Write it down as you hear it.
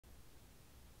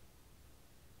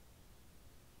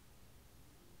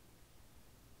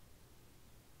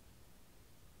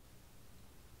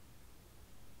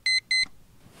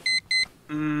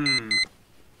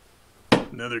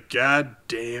Another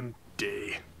goddamn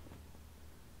day.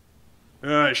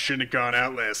 Oh, I shouldn't have gone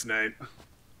out last night.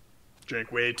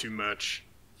 Drank way too much.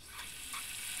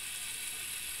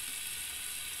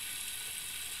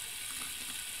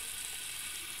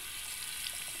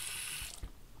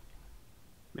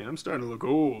 Man, I'm starting to look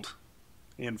old.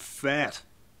 And fat.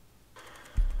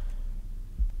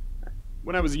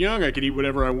 When I was young, I could eat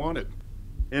whatever I wanted.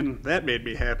 And that made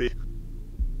me happy.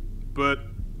 But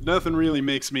nothing really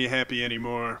makes me happy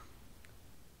anymore.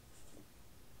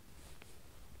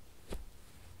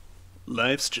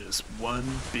 Life's just one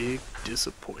big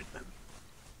disappointment.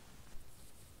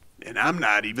 And I'm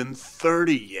not even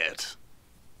 30 yet.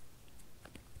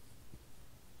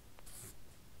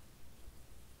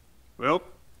 Well,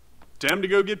 time to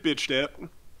go get bitched at.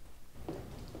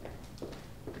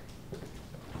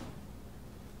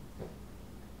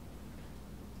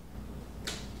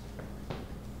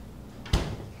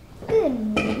 Good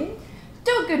morning.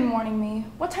 Don't good morning me.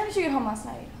 What time did you get home last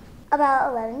night?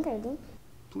 About 11:30.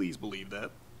 Please believe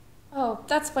that. Oh,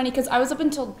 that's funny because I was up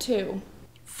until 2.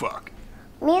 Fuck.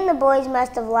 Me and the boys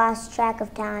must have lost track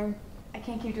of time. I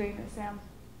can't keep doing this, Sam.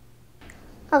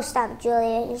 Oh, stop,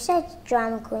 Julia. You're such a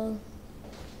drama queen.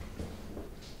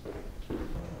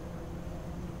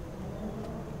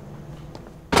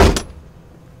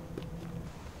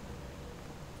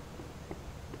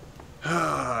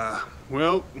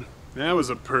 Well, that was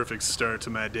a perfect start to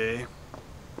my day.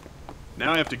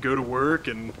 Now I have to go to work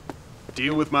and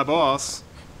deal with my boss.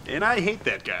 And I hate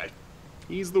that guy.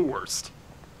 He's the worst.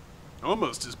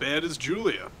 Almost as bad as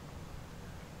Julia.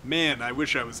 Man, I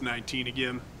wish I was 19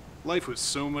 again. Life was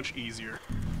so much easier.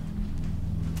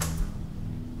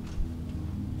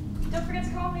 Don't forget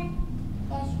to call me.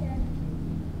 Yeah, sure.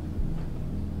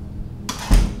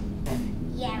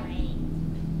 Yeah, right.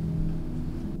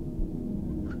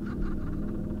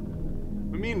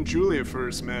 When me and Julia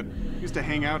first met, we used to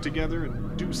hang out together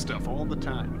and do stuff all the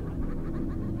time.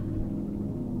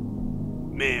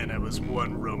 Man, I was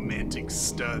one romantic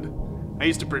stud. I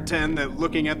used to pretend that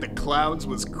looking at the clouds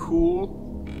was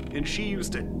cool, and she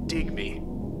used to dig me.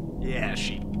 Yeah,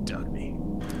 she dug me.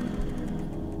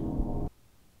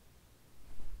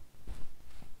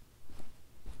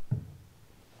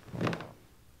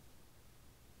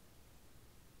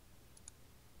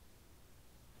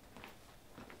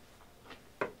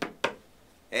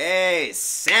 Hey,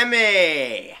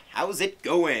 Sammy! How's it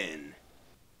going?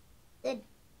 Good.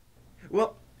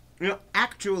 Well,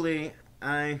 actually,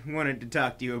 I wanted to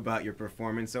talk to you about your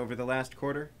performance over the last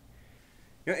quarter.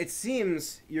 It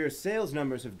seems your sales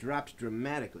numbers have dropped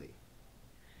dramatically.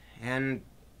 And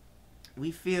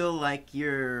we feel like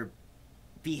your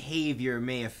behavior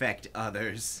may affect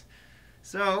others.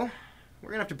 So,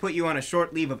 we're gonna have to put you on a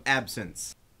short leave of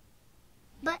absence.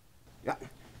 But...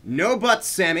 No buts,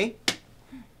 Sammy!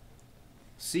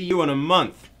 See you in a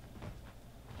month.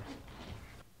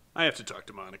 I have to talk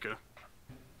to Monica.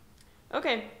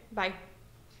 Okay, bye.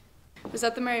 Was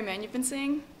that the merry man you've been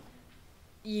seeing?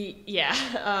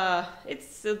 Yeah,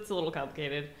 it's a little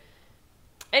complicated.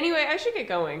 Anyway, I should get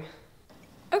going.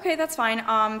 Okay, that's fine.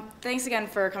 Thanks again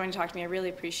for coming to talk to me. I really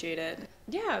appreciate it.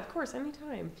 Yeah, of course,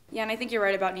 anytime. Yeah, and I think you're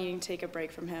right about needing to take a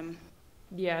break from him.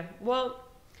 Yeah, well,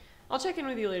 I'll check in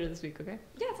with you later this week, okay?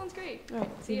 Yeah, sounds great. All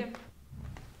right, See ya.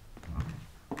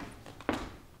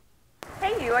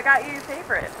 Hey you, I got you your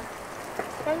favorite.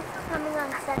 Thanks for coming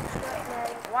on such short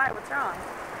notice. Why? What's wrong?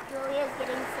 Julia's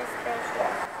getting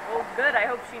suspicious. Well, good. I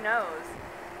hope she knows.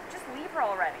 Just leave her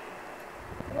already.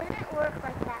 Wouldn't it work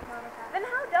like that, Monica? Then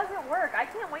how does it work? I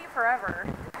can't wait forever.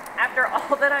 After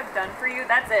all that I've done for you,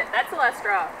 that's it. That's the last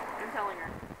straw. I'm telling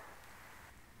her.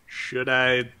 Should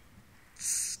I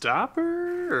stop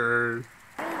her, or...?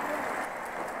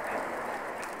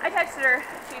 I texted her.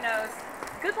 She knows.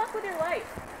 Good luck with your life.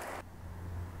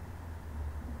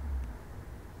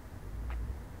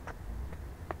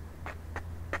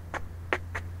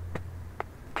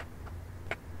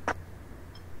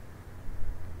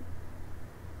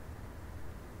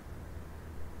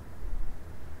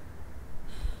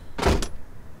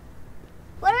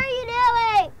 What are you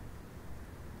doing?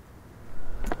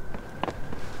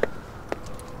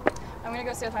 I'm gonna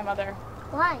go stay with my mother.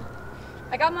 Why?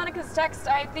 I got Monica's text.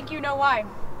 I think you know why.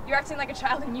 You're acting like a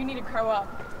child and you need to grow up.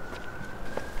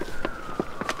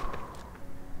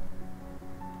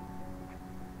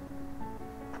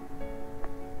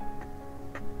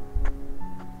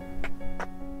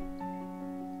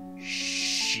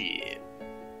 Shit.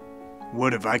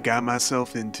 What have I got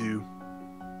myself into?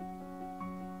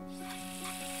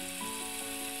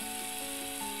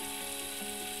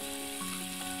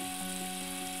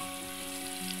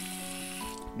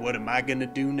 What am I gonna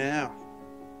do now?